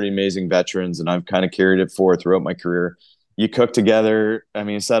some pretty amazing veterans, and I've kind of carried it forward throughout my career. You cook together. I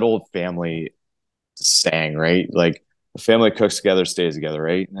mean, it's that old family saying, right? Like a family that cooks together stays together,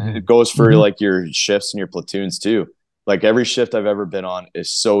 right? And it goes for Mhm. like your shifts and your platoons too. Like every shift I've ever been on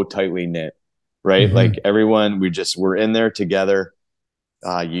is so tightly knit, right? Mhm. Like everyone, we're in there together.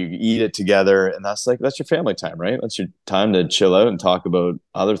 You eat it together, and that's your family time, right? That's your time to chill out and talk about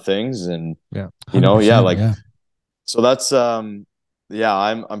other things, and Yeah. yeah, 100%. like Yeah. so that's yeah,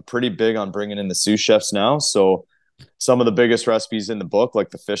 I'm pretty big on bringing in the sous chefs now. So some of the biggest recipes in the book,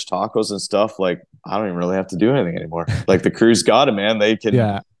 like the fish tacos and stuff, like I don't even really have to do anything anymore. Like the crew's got it, man.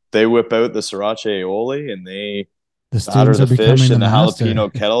 Yeah. They whip out the sriracha aioli and they The batter students are the fish becoming the and the master.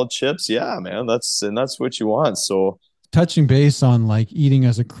 jalapeno kettle chips. Yeah, man, that's what you want. So Touching base on like eating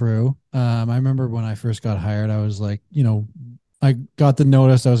as a crew. I remember when I first got hired, I was like, I got the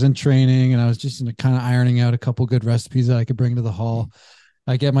notice. I was in training and I was just kind of ironing out a couple good recipes that I could bring to the hall.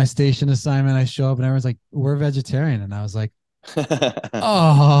 I get my station assignment. I show up and everyone's like, "We're vegetarian," and I was like,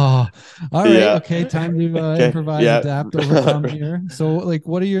 "Oh, all right, yeah. okay, time to Okay. improvise, Yeah. adapt, overcome here." So, like,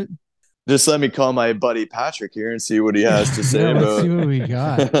 what are your? Just let me call my buddy Patrick here and see what he has to Yeah, say let's see about. what we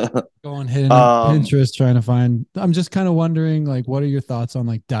got. Going hitting up um, Pinterest trying to find. I'm just kind of wondering, like, what are your thoughts on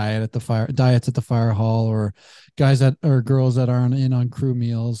like diets at the fire hall, or guys that or girls that aren't in on crew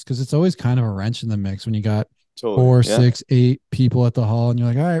meals? Because it's always kind of a wrench in the mix when you got totally. four, Yeah. 6, 8 people at the hall, and you're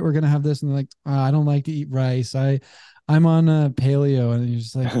like, all right, we're gonna have this, and they're like, I don't like to eat rice. I'm on paleo, and you're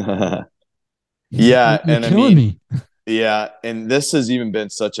just like, Yeah. you're And I killing mean, me. yeah. And this has even been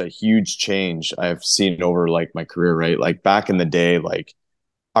such a huge change I've seen over like my career, right? Like back in the day, like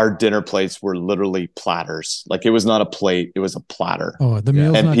our dinner plates were literally platters. Like it was not a plate, it was a platter. Oh, the Yeah.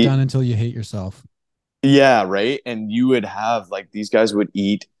 meal's And not done until you hate yourself. yeah, right. And you would have like these guys would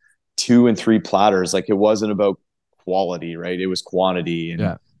eat 2 and 3 platters. Like it wasn't about quality, right? It was quantity. And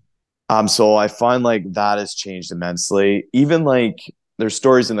Yeah. so I find like that has changed immensely. Even like there's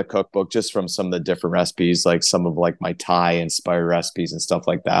stories in the cookbook just from some of the different recipes, like some of like my Thai inspired recipes and stuff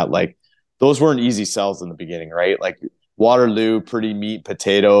like that. Like those weren't easy sells in the beginning, right? Like Waterloo, pretty meat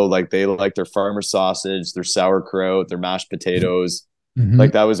potato, like they like their farmer sausage, their sauerkraut, their mashed potatoes. Mm-hmm.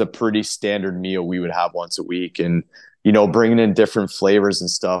 Like that was a pretty standard meal we would have once a week. And, bringing in different flavors and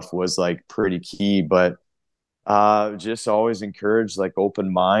stuff was like pretty key. But just always encourage like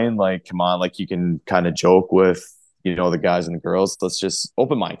open mind, like come on, like you can kind of joke with the guys and the girls, let's just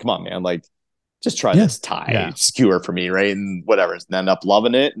open mind, come on man, like just try Yeah. this Thai Yeah. skewer for me, right? And whatever, and end up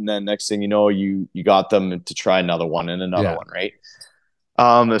loving it, and then next thing you know, you got them to try another one and another Yeah. one, right?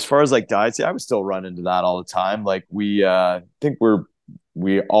 As far as like diets, yeah, I would still run into that all the time. Like think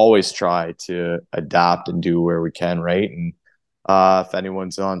we always try to adapt and do where we can, right? And if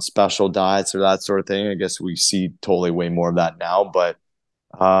anyone's on special diets or that sort of thing, I guess we see totally way more of that now. But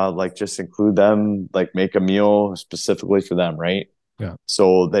like just include them, like make a meal specifically for them, right? Yeah.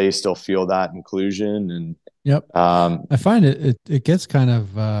 So they still feel that inclusion and Yep. um, I find it gets kind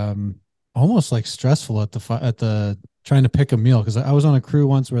of almost like stressful at the trying to pick a meal, because I was on a crew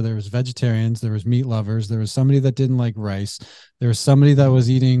once where there was vegetarians, there was meat lovers, there was somebody that didn't like rice, there was somebody that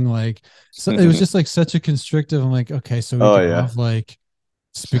was eating like, so it was just like such a constrictive. I'm like, okay, so we oh can yeah, have like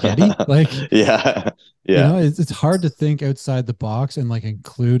spaghetti, like, yeah, yeah, it's hard to think outside the box and like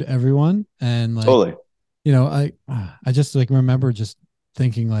include everyone. And like, totally. I just like remember just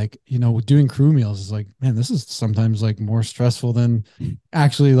thinking like, doing crew meals is like, man, this is sometimes like more stressful than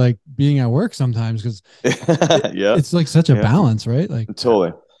actually like being at work sometimes, because Yeah, it's like such a yeah, balance, right? Like,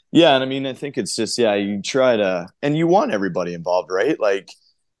 totally. Yeah, and I mean, I think it's just you try to, and you want everybody involved, right? Like,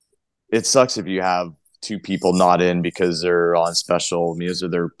 it sucks if you have 2 people not in because they're on special meals or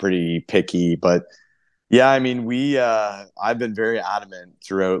they're pretty picky. But yeah, I mean, I've been very adamant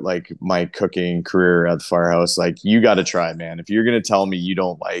throughout like my cooking career at the firehouse. Like, you got to try it, man. If you're gonna tell me you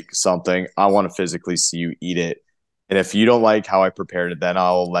don't like something, I want to physically see you eat it. And if you don't like how I prepared it, then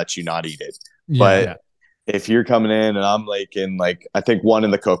I'll let you not eat it. yeah. But if you're coming in and I'm like in like I think one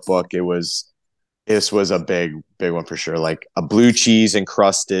in the cookbook, this was a big one for sure. Like a blue cheese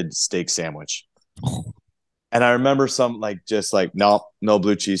encrusted steak sandwich. And I remember some like just like no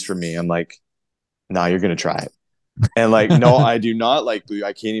blue cheese for me. I'm like, no, you're gonna try it. And like, no, I do not like blue.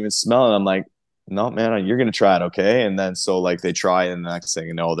 I can't even smell it. I'm like, no, man, you're gonna try it, okay? And then so like they try, it, and the next thing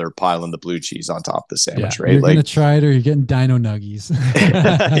you know, they're piling the blue cheese on top of the sandwich, right? You're like, gonna try it, or you're getting Dino Nuggies.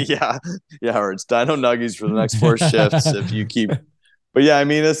 yeah, or it's Dino Nuggies for the next 4 shifts if you keep. But yeah, I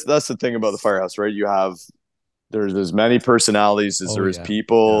mean, that's the thing about the firehouse, right? There's as many personalities as there is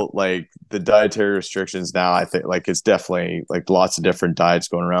people. Like the dietary restrictions now, I think like it's definitely like lots of different diets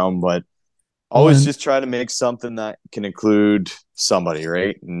going around, but always just try to make something that can include somebody,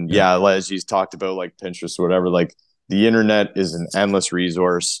 right? And as you talked about like Pinterest or whatever, like the internet is an endless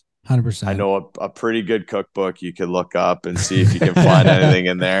resource. 100%. I know a pretty good cookbook you could look up and see if you can find anything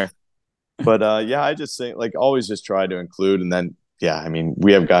in there. But I just think like always just try to include. And then I mean,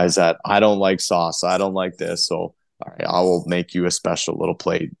 we have guys that I don't like sauce, I don't like this, so all right, I will make you a special little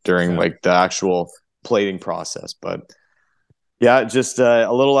plate during like the actual plating process. But just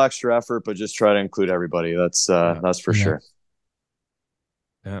a little extra effort, but just try to include everybody. That's for sure.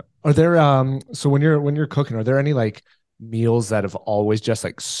 Yeah. Are there so when you're cooking, are there any like meals that have always just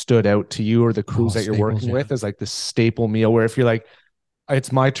like stood out to you or the crews that you're working with as like the staple meal where if you're like,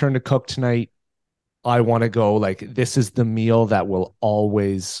 it's my turn to cook tonight, I want to go like this is the meal that will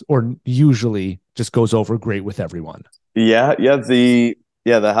always or usually just goes over great with everyone? The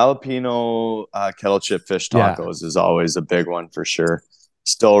jalapeno kettle chip fish tacos is always a big one for sure.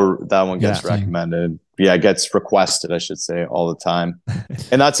 Still, that one gets recommended. It gets requested, I should say, all the time.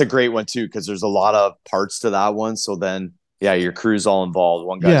 And that's a great one too, because there's a lot of parts to that one. So then, your crew's all involved.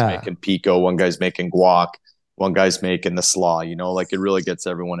 One guy's making pico, one guy's making guac, one guy's making the slaw. Like it really gets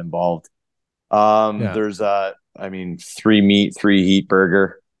everyone involved. There's 3 meat, 3 heat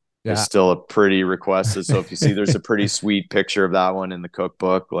burger. Is still a pretty requested. So if you see, there's a pretty sweet picture of that one in the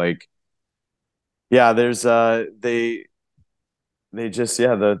cookbook. Like, there's they just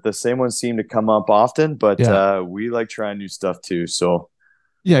the same ones seem to come up often, but we like trying new stuff too. So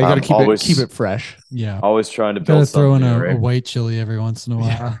you got to keep it fresh. Always trying to build. Throw in a white chili every once in a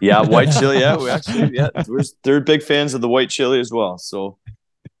while. White chili. We actually they're big fans of the white chili as well. So.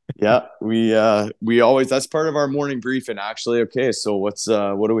 We always, that's part of our morning briefing actually. Okay, so what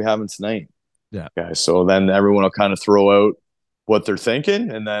are we having tonight? Okay, so then everyone will kind of throw out what they're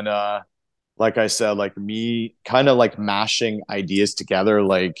thinking, and then like I said, like me kind of like mashing ideas together.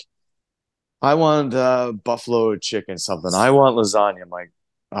 Like I want buffalo chicken something, I want lasagna. I'm like,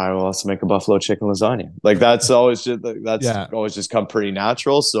 all right, well, let's make a buffalo chicken lasagna. Like that's always just come pretty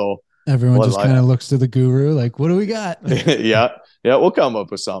natural. So everyone just kind of looks to the guru like, what do we got? We'll come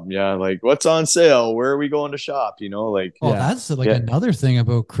up with something. Like what's on sale? Where are we going to shop? Like that's like another thing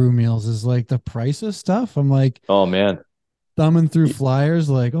about crew meals is like the price of stuff. I'm like, oh man, thumbing through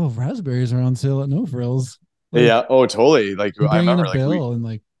flyers like, oh, raspberries are on sale at No Frills. Like, totally. Like I remember like bill and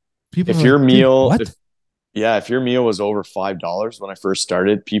like people. If your meal, if your meal was over $5 when I first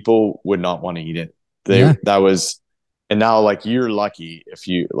started, people would not want to eat it. That was, and now like you're lucky if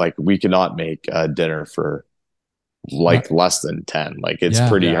you like we cannot make dinner for like less than 10. Like it's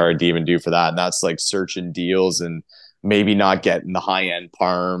pretty hard to even do for that, and that's like searching deals and maybe not getting the high-end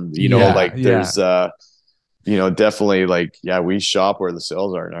parm, there's definitely like we shop where the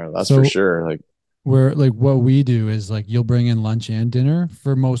sales are now, that's for sure. Like where like what we do is like you'll bring in lunch and dinner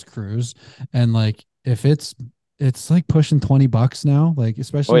for most crews, and like if it's like pushing $20 now, like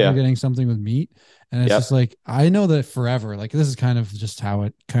especially if you're getting something with meat, and it's just like I know that forever, like this is kind of just how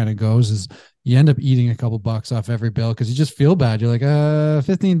it kind of goes, is you end up eating a couple bucks off every bill because you just feel bad. You're like,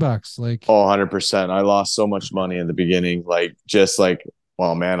 $15. Like 100%. I lost so much money in the beginning. Like just like,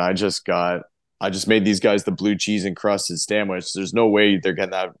 well, man, I just made these guys the blue cheese encrusted sandwich. There's no way they're getting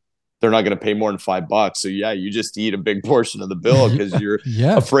that. They're not going to pay more than $5. So you just eat a big portion of the bill because you're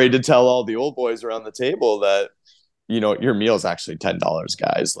afraid to tell all the old boys around the table that, your meal is actually $10,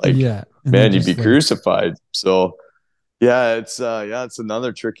 guys. Like, man, you'd be crucified. So it's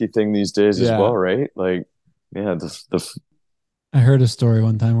another tricky thing these days as well, right? Like, I heard a story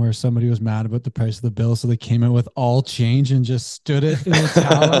one time where somebody was mad about the price of the bill, so they came out with all change and just stood it in a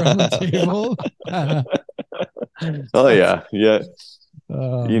tower on the table.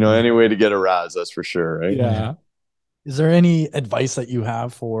 Any way to get a raz, that's for sure, right? Yeah. Is there any advice that you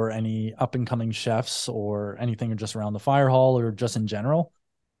have for any up and coming chefs or anything just around the fire hall or just in general?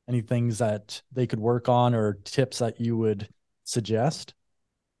 Any things that they could work on or tips that you would suggest?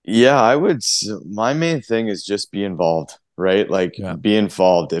 I would. My main thing is just be involved, right? Like be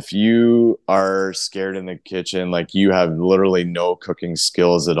involved. If you are scared in the kitchen, like you have literally no cooking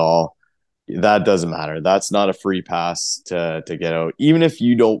skills at all, that doesn't matter. That's not a free pass to get out. Even if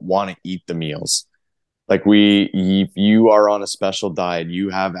you don't want to eat the meals, like if you are on a special diet, you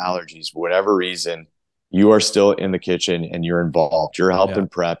have allergies, for whatever reason, you are still in the kitchen and you're involved. You're helping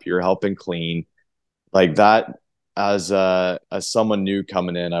prep, you're helping clean, like that. As someone new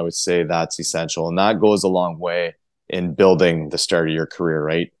coming in, I would say that's essential, and that goes a long way in building the start of your career,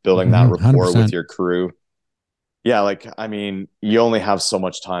 right? Building that rapport with 100%. your crew. Yeah, like I mean, you only have so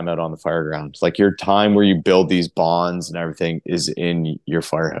much time out on the fire ground. Like your time where you build these bonds and everything is in your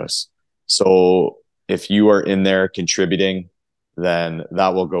firehouse. So if you are in there contributing, then that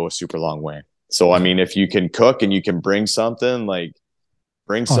will go a super long way. So I mean, if you can cook and you can bring something, like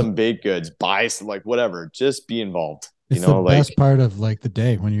bring Oh, some baked goods, buy some, like whatever, just be involved. You it's the know, like best part of like the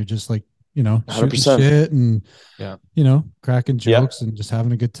day when you're just like, shooting 100%. shit and, Yeah. cracking Yeah, jokes and just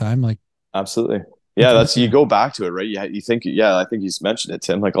having a good time. Like, absolutely. Yeah, it's that's you awesome. go back to it, right? You think, yeah, I think he's mentioned it,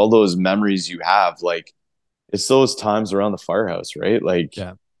 Tim. Like all those memories you have, like it's those times around the firehouse, right? Like,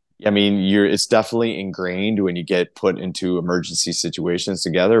 Yeah. I mean, it's definitely ingrained when you get put into emergency situations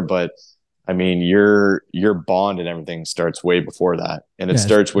together, but I mean, your bond and everything starts way before that, and it Yeah.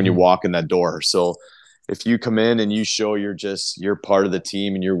 starts when you walk in that door. So if you come in and you show you're part of the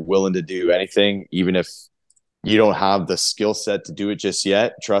team and you're willing to do anything, even if you don't have the skill set to do it just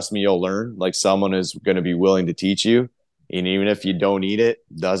yet, trust me, you'll learn. Like someone is going to be willing to teach you, and even if you don't need it,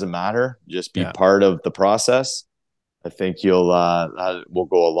 doesn't matter. Just be part of the process. I think that will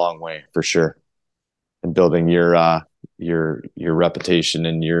go a long way for sure in building your reputation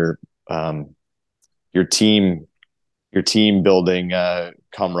and um your team building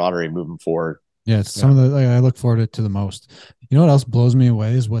camaraderie moving forward. Yeah, it's some of the I look forward to the most. You know what else blows me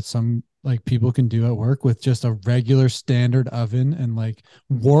away is what some like people can do at work with just a regular standard oven and like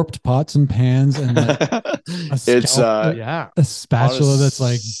warped pots and pans and like a It's a spatula that's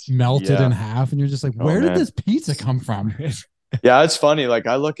like melted yeah. in half, and you're just like, Oh where did man. this pizza come from? Yeah, it's funny. Like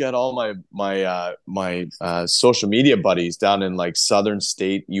I look at all my social media buddies down in like southern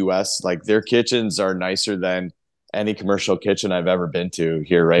state US, like their kitchens are nicer than any commercial kitchen I've ever been to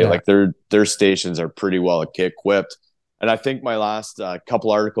here, right? Yeah. Like their stations are pretty well equipped. And I think my last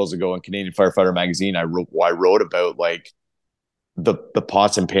couple articles ago in Canadian Firefighter magazine, I wrote about like the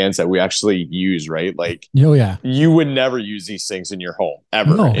pots and pans that we actually use, right? Like Oh yeah, you would never use these things in your home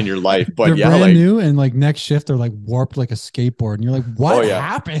ever no, in your life, but they're yeah, brand like new, and like next shift they're like warped like a skateboard, and you're like, what yeah.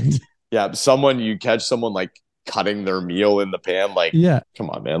 happened? Yeah, you catch someone like cutting their meal in the pan, like Yeah, come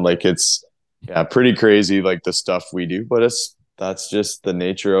on, man. Like it's pretty crazy, like the stuff we do, but that's just the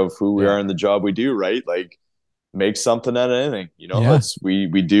nature of who we are in the job we do, right? Like make something out of anything, it's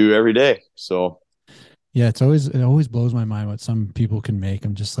we do every day. So yeah, it always blows my mind what some people can make.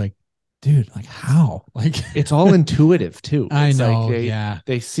 I'm just like, dude, like how? Like It's all intuitive too. I It's know, like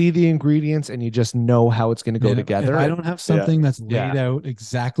they see the ingredients and you just know how it's going to go Man, together. If I don't have something that's laid out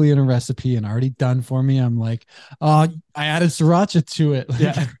exactly in a recipe and already done for me, I'm like, oh, I added sriracha to it.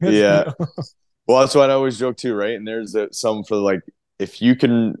 Like, yeah. Well, that's what I always joke too, right? And there's some for like if you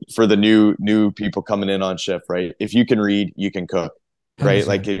can for the new people coming in on shift, right? If you can read, you can cook, right? 100%.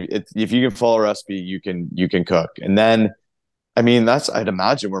 Like if you can follow a recipe, you can cook, and then I mean, I'd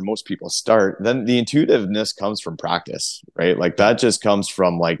imagine where most people start. Then the intuitiveness comes from practice, right? Like that just comes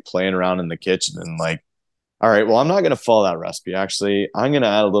from like playing around in the kitchen and like, all right, well, I'm not going to follow that recipe. Actually, I'm going to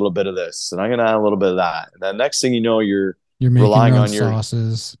add a little bit of this and I'm going to add a little bit of that. And then next thing you know, you're making relying your own on your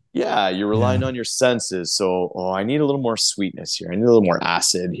sauces. Yeah, you're relying on your senses. So, I need a little more sweetness here. I need a little more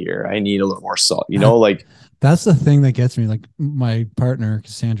acid here. I need a little more salt. Like That's the thing that gets me. Like my partner,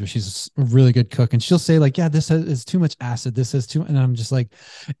 Cassandra, she's a really good cook, and she'll say like, yeah, this is too much acid. This is too, and I'm just like,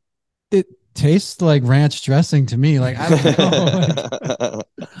 it tastes like ranch dressing to me. Like, I don't know.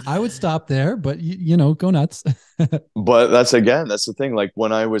 Like, I would stop there, but go nuts. But that's the thing. Like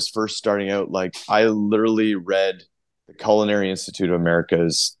when I was first starting out, like I literally read the Culinary Institute of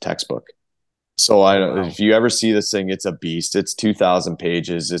America's textbook. So if you ever see this thing, it's a beast. It's 2,000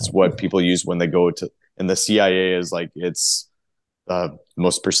 pages. It's what people use when they go to, and the CIA is like, it's the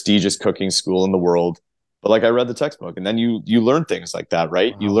most prestigious cooking school in the world. But like I read the textbook, and then you learn things like that,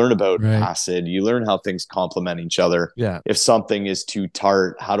 right? You learn about acid. You learn how things complement each other. Yeah. If something is too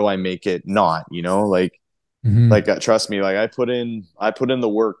tart, how do I make it not? Trust me, like I put in the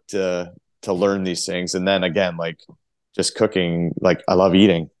work to learn these things, and then again, like just cooking, like I love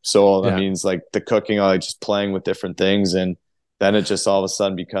eating, so that means like the cooking, I like just playing with different things, and then it just all of a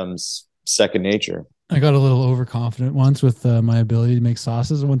sudden becomes second nature. I got a little overconfident once with my ability to make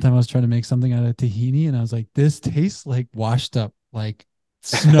sauces. One time I was trying to make something out of tahini, and I was like, "This tastes like washed up like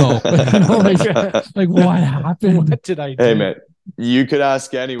snow." Like what happened? What did I do? Hey man, You could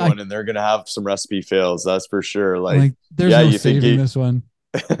ask anyone and they're gonna have some recipe fails, that's for sure. Like, there's yeah, no you think saving this one.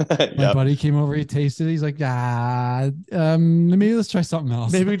 My yep. buddy came over, he tasted it. He's like, maybe let's try something else.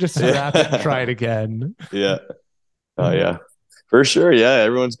 Maybe we just scrap it and try it again. Yeah. Oh yeah. For sure. Yeah.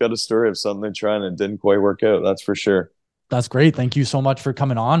 Everyone's got a story of something they tried and it didn't quite work out. That's for sure. That's great. Thank you so much for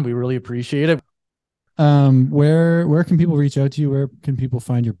coming on. We really appreciate it. Where can people reach out to you? Where can people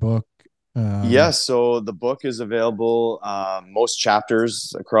find your book? Yeah, so the book is available most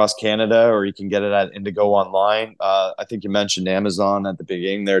chapters across Canada, or you can get it at Indigo online. I think you mentioned Amazon at the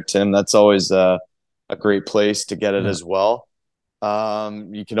beginning there, Tim. That's always a great place to get it as well.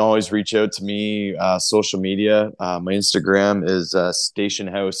 You can always reach out to me, social media. My Instagram is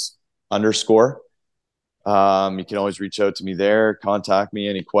stationhouse_. You can always reach out to me there, contact me,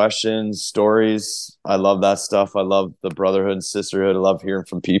 any questions, stories. I love that stuff. I love the brotherhood and sisterhood. I love hearing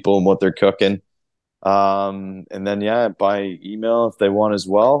from people and what they're cooking. And then, yeah, by email if they want as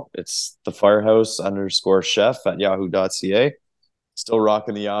well. It's the firehouse_chef@yahoo.ca. Still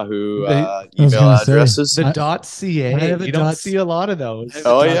rocking the Yahoo email addresses. The .ca. You don't see a lot of those.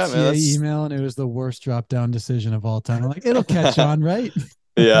 Oh, yeah, man. Email, and it was the worst drop down decision of all time. I'm like, it'll catch on, right?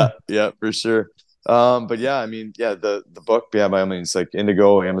 Yeah, for sure. But yeah, I mean, yeah, the book, yeah, by all means, like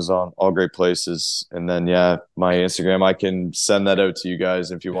Indigo, Amazon, all great places. And then, yeah, my Instagram, I can send that out to you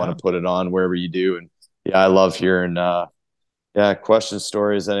guys if you want to put it on wherever you do. And yeah, I love hearing, questions,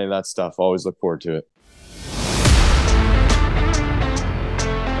 stories, any of that stuff. Always look forward to it.